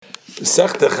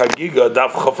Sechta Chagiga, Daf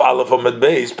Chof Aleph Amud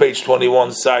Beis, page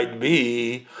 21, side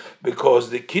B, because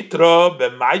the Kitra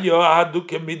b'mayo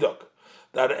haduke midok,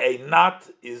 that a knot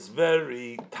is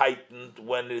very tightened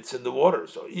when it's in the water.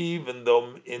 So even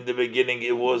though in the beginning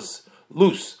it was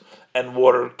loose and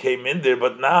water came in there,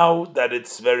 but now that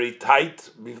it's very tight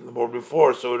more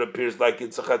before, so it appears like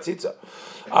it's a chatzitza.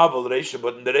 Aval reisha,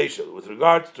 but in the reisha, with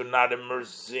regards to not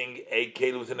immersing a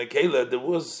keli within a keli, there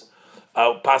was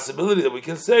a possibility that we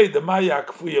can say the mayak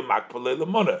fuya makpale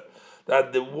lemona,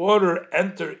 that the water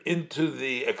enter into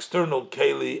the external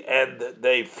keli and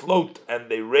they float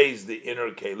and they raise the inner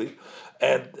keli,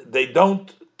 and they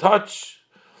don't touch.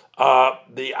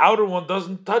 The outer one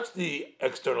doesn't touch the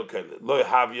external keli. Lo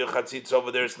have your chatzitza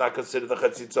over there; it's not considered a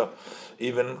chatzitza,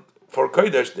 even for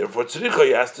kodesh. Therefore,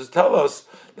 tzricha has to tell us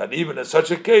that even in such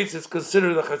a case, it's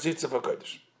considered a chatzitza for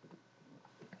kodesh.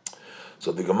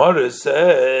 So the Gemara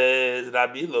says,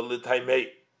 Rabbi Ilo l'taimei.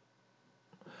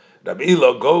 Rabbi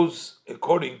Ilo goes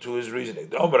according to his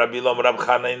reasoning. Rabbi Ilo Rab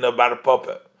Chanina bar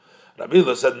Papa. Rabbi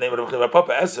Ilo said the name of Rab Chanina bar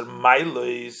Papa. Eser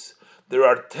Mailois. There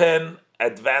are 10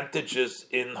 advantages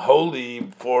in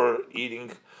holy for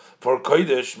eating for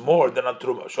kodesh more than on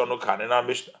truma. Shonu kan in our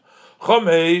Mishnah.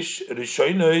 Chomesh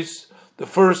Rishonos. The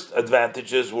first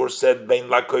advantages were said bein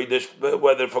la kodesh,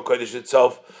 whether for kodesh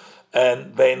itself,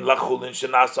 and bein lachulin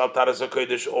shenas al taras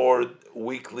kodesh, or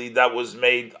weekly that was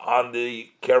made on the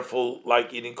careful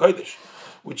like eating kodesh,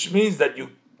 which means that you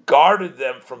guarded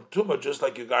them from tuma just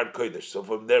like you guard kodesh. So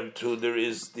from them too there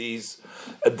is these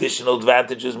additional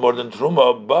advantages more than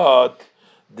truma, but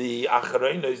the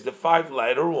achareinos, the 5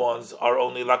 lighter ones, are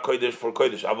only la kodesh for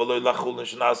kodesh. Avaloi lachulin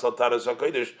shenas al taras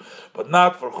kodesh, but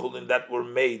not for chulin that were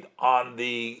made on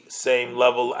the same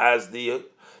level as the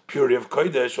purity of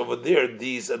kodesh. Over there,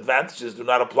 these advantages do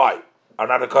not apply, are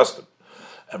not accustomed.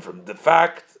 And from the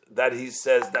fact that he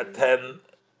says that 10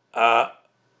 mile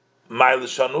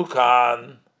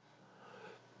shanukan,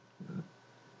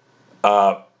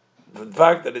 from the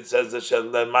fact that it says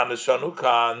that man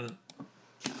shanukan,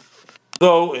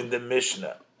 though in the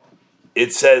Mishnah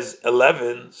it says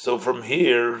 11, so from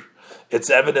here it's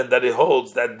evident that it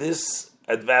holds that this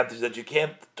advantage that you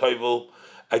can't toivel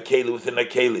a keli within a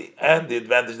keli, and the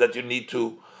advantage that you need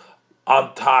to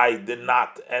untie the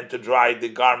knot and to dry the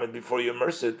garment before you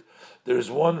immerse it, there is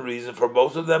one reason for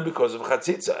both of them because of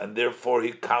chatzitza, and therefore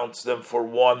he counts them for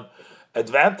one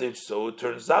advantage. So it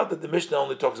turns out that the Mishnah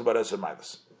only talks about Eser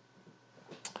Milas.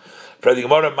 For the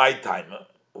Gemara, my time,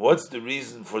 what's the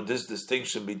reason for this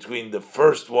distinction between the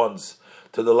first ones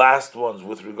to the last ones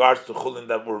with regards to chulin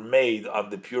that were made on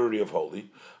the purity of holy?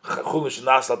 Chulin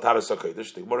shenas al taras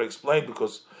hakodesh. The Gemara explained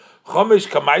because chomesh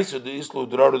kamaisu the islu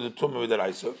dror the tumah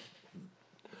v'deraisa.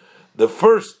 The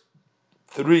first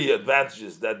 3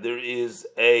 advantages, that there is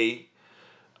a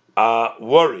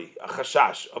worry, a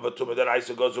chashash of a tumah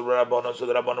deraisa goes over Rabbanon, so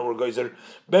the Rabbanon were gozer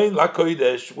bein la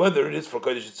kodesh, whether it is for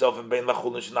kodesh itself, and bein la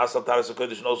chulin shenas al taras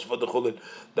hakodesh, and also for the chulin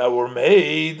that were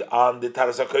made on the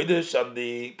taras hakodesh, on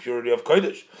the purity of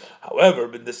kodesh.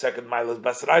 However, in the second milas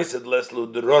basraisa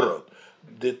leslu derorot,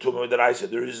 the tumah deraisa,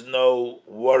 there is no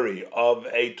worry of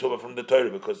a tumah from the Torah,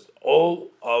 because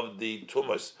all of the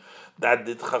tumas that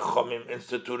the Chachamim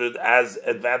instituted as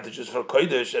advantages for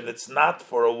kodesh, and it's not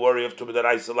for a worry of tumah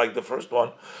deraisa like the first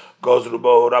one, goes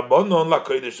rubo rabbanon la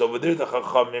kodesh. Over there, the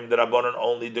Chachamim, the rabbanon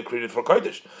only decreed it for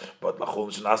kodesh, but la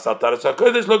chulin shenas al taras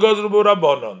hakodesh la goes rubo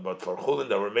rabbanon. But for chulin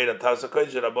that were made on taras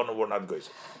hakodesh, the rabbanon were not gozer.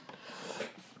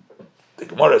 The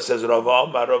Gemara says Rav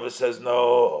Amar, Rav says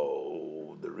no.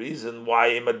 The reason why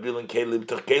Imad Bilin Keli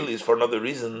B'tach is for another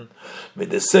reason.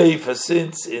 With the Seifa,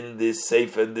 since in the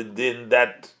Seifa and the Din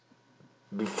that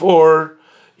before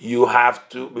you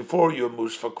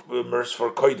immerse for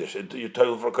kodesh, you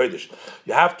toil for kodesh,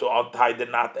 you have to untie the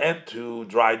knot and to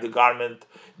dry the garment.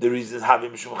 The reason is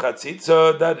having mishum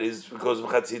chatzitza, that is because of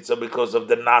chatzitza, because of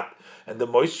the knot and the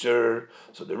moisture.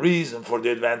 So the reason for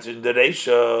the advantage in the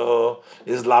reisha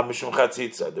is la mishum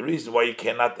chatzitza. The reason why you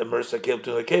cannot immerse a keli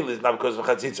to the keli is not because of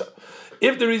chatzitza.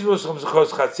 If the reason was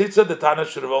because of chatzitza, the Tana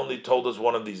should have only told us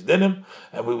one of these dinim,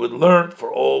 and we would learn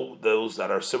for all those that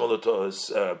are similar to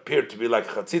us, appear to be like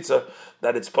chatzitza,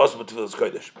 that it's possible to feel as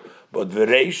kodesh. But the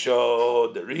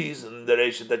reisha, the reason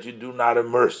that you do not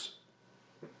immerse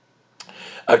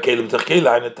a keli b'tach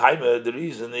keli in a time, the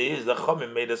reason is the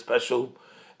Chachamim made a special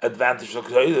advantage for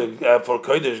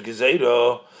kodesh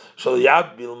gezeira shal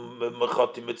yad bil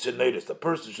mechati mitzineres. The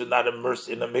person should not immerse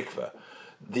in a mikveh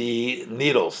the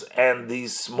needles and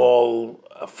these small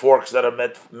forks that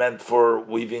are meant for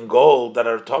weaving gold that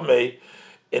are tomei,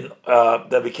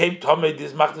 that became tomei,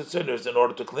 these machnitzers, in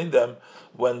order to clean them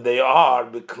when they are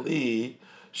bekli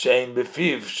shein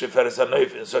befiv sheferes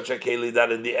hanoif, in such a keli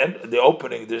that in the end, the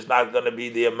opening, there's not going to be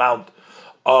the amount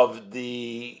of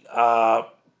the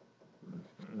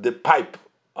pipe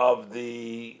of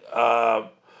the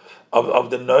of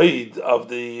the noid of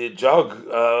the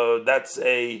jug. That's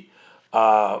a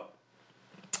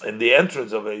in the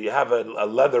entrance of it, you have a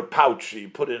leather pouch you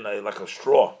put in like a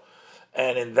straw,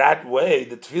 and in that way,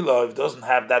 the tefillah, if it doesn't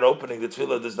have that opening, the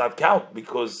tefillah does not count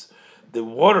because the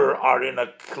water are in a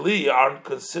kli, aren't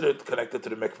considered connected to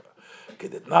the mikveh. Okay,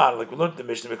 not like we learned the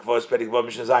Mishnah mikvahs, Perikva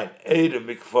Mishnah Zayin, Eid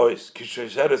mikvahs,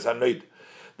 Kisheres Hanoid,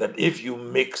 that if you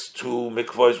mix two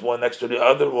mikvahs, one next to the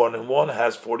other one, and one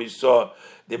has 40 saw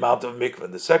the amount of mikvah,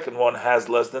 and the second one has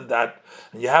less than that,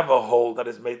 and you have a hole that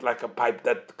is made like a pipe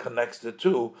that connects the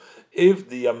two, if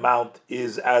the amount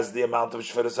is as the amount of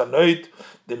Shveres Hanoid,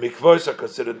 the mikvahs are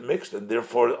considered mixed, and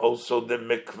therefore also the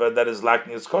mikvah that is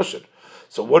lacking is kosher.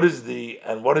 So what is the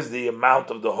amount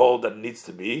of the hole that needs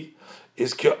to be?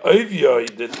 Is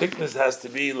ke'ovyo, the thickness has to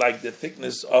be like the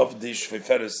thickness of the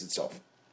shveferes itself.